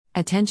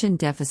Attention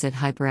Deficit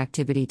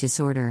Hyperactivity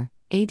Disorder,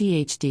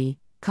 ADHD,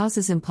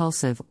 causes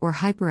impulsive or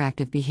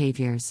hyperactive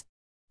behaviors.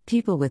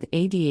 People with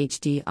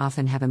ADHD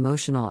often have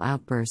emotional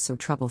outbursts or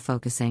trouble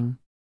focusing.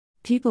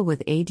 People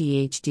with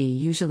ADHD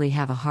usually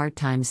have a hard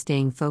time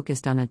staying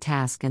focused on a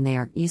task and they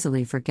are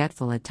easily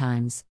forgetful at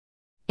times.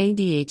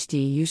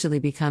 ADHD usually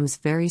becomes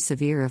very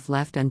severe if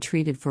left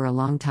untreated for a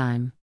long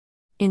time.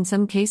 In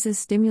some cases,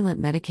 stimulant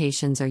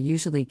medications are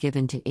usually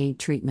given to aid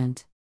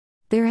treatment.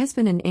 There has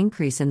been an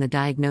increase in the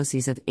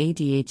diagnoses of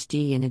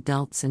ADHD in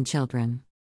adults and children.